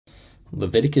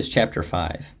Leviticus chapter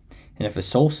 5. And if a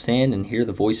soul sin and hear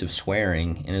the voice of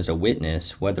swearing, and is a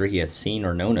witness, whether he hath seen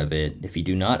or known of it, if he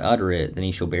do not utter it, then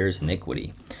he shall bear his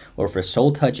iniquity. Or if a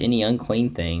soul touch any unclean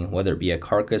thing, whether it be a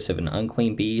carcass of an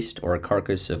unclean beast, or a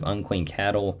carcass of unclean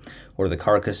cattle, or the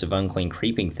carcass of unclean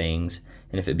creeping things,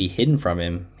 and if it be hidden from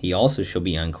him, he also shall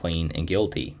be unclean and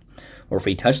guilty. Or if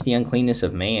he touch the uncleanness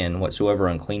of man, whatsoever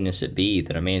uncleanness it be,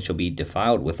 that a man shall be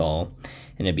defiled withal,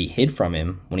 and it be hid from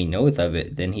him, when he knoweth of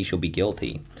it, then he shall be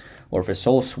guilty. Or if a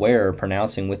soul swear,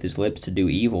 pronouncing with his lips to do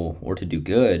evil, or to do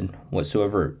good,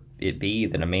 whatsoever it be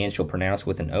that a man shall pronounce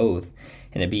with an oath,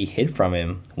 and it be hid from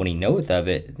him, when he knoweth of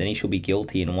it, then he shall be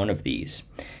guilty in one of these.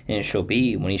 And it shall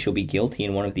be, when he shall be guilty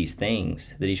in one of these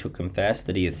things, that he shall confess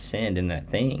that he hath sinned in that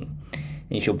thing.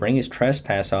 And he shall bring his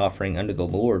trespass offering unto the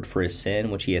Lord for his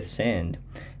sin which he hath sinned,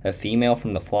 a female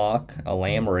from the flock, a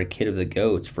lamb or a kid of the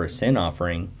goats for a sin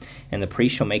offering, and the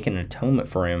priest shall make an atonement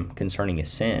for him concerning his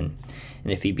sin.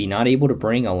 And if he be not able to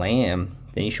bring a lamb,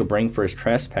 then he shall bring for his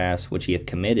trespass which he hath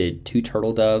committed 2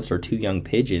 turtle doves or 2 young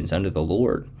pigeons unto the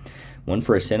Lord, one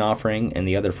for a sin offering and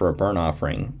the other for a burnt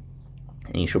offering.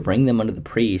 And he shall bring them unto the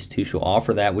priest, who shall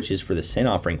offer that which is for the sin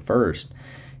offering first,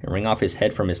 and wring off his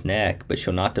head from his neck, but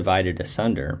shall not divide it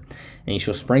asunder. And he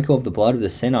shall sprinkle of the blood of the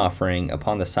sin offering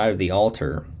upon the side of the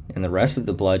altar, and the rest of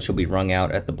the blood shall be wrung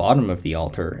out at the bottom of the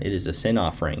altar. It is a sin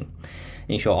offering. And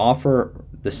he shall offer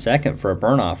the second for a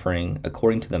burnt offering,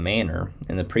 according to the manner,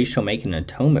 and the priest shall make an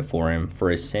atonement for him for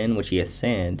his sin which he hath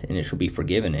sinned, and it shall be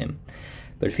forgiven him.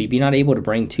 But if he be not able to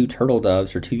bring 2 turtle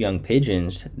doves or 2 young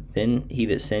pigeons, then he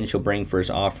that sinned shall bring for his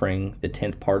offering the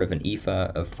 10th part of an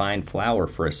ephah of fine flour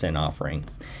for a sin offering.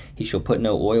 He shall put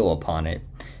no oil upon it,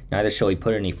 neither shall he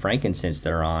put any frankincense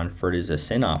thereon, for it is a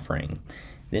sin offering.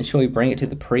 Then shall he bring it to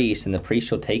the priest, and the priest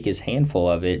shall take his handful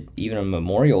of it, even a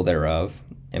memorial thereof,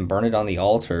 and burn it on the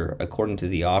altar, according to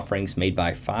the offerings made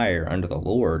by fire unto the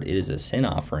Lord. It is a sin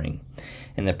offering.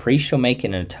 And the priest shall make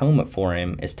an atonement for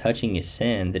him as touching his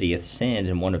sin, that he hath sinned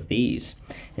in one of these,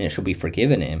 and it shall be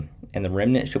forgiven him, and the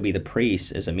remnant shall be the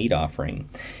priest's as a meat offering.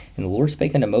 And the Lord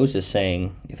spake unto Moses,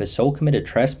 saying, If a soul commit a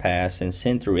trespass and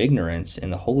sin through ignorance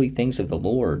in the holy things of the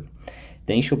Lord,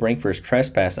 then he shall bring for his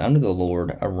trespass unto the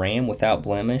Lord a ram without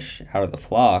blemish out of the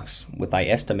flocks, with thy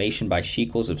estimation by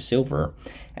shekels of silver,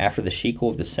 after the shekel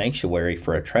of the sanctuary,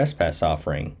 for a trespass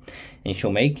offering. And he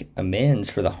shall make amends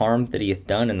for the harm that he hath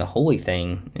done in the holy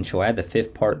thing, and shall add the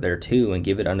 5th part thereto, and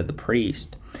give it unto the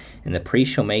priest. And the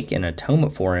priest shall make an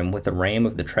atonement for him with the ram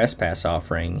of the trespass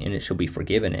offering, and it shall be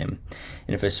forgiven him.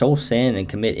 And if a soul sin and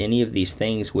commit any of these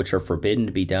things which are forbidden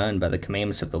to be done by the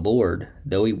commandments of the Lord,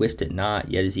 though he wist it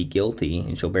not, yet is he guilty,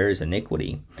 and shall bear his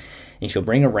iniquity. And he shall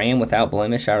bring a ram without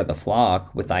blemish out of the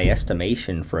flock, with thy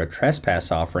estimation, for a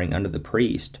trespass offering unto the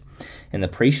priest. And the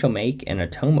priest shall make an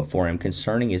atonement for him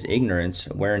concerning his ignorance,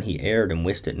 wherein he erred and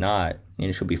wist it not, and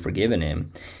it shall be forgiven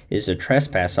him. It is a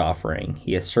trespass offering.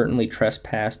 He hath certainly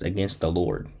trespassed against the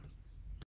Lord.